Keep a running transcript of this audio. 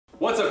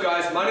What's up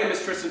guys, my name is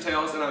Tristan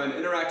Tales and I'm an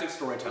interactive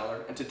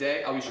storyteller, and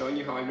today I'll be showing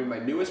you how I made my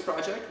newest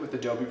project with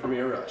Adobe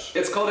Premiere Rush.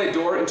 It's called A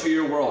Door Into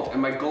Your World,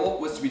 and my goal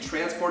was to be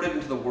transported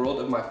into the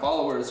world of my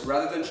followers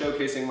rather than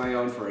showcasing my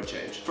own for a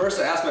change. First,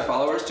 I asked my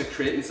followers to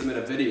create and submit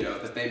a video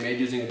that they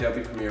made using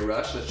Adobe Premiere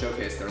Rush that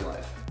showcased their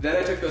life. Then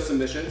I took those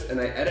submissions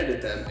and I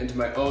edited them into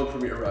my own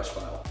Premiere Rush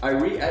file. I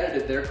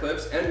re-edited their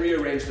clips and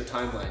rearranged the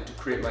timeline to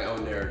create my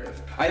own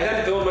narrative. I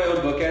then filled my own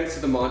bookends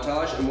to the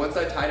montage, and once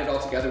I tied it all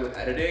together with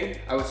editing,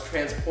 I was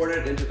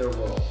transported into their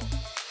world.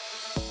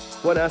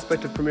 One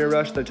aspect of Premiere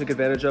Rush that I took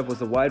advantage of was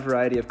the wide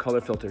variety of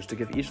color filters to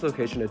give each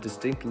location a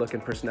distinct look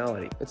and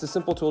personality. It's a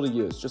simple tool to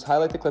use. Just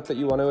highlight the clip that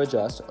you want to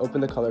adjust,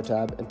 open the color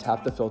tab, and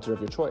tap the filter of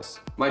your choice.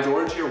 My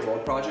Door Into Your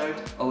World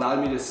project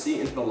allowed me to see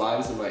into the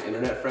lives of my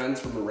internet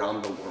friends from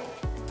around the world.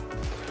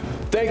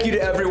 Thank you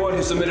to everyone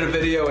who submitted a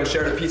video and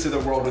shared a piece of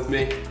their world with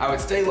me. I would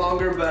stay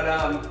longer, but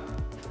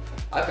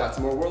I've got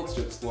some more worlds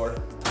to explore.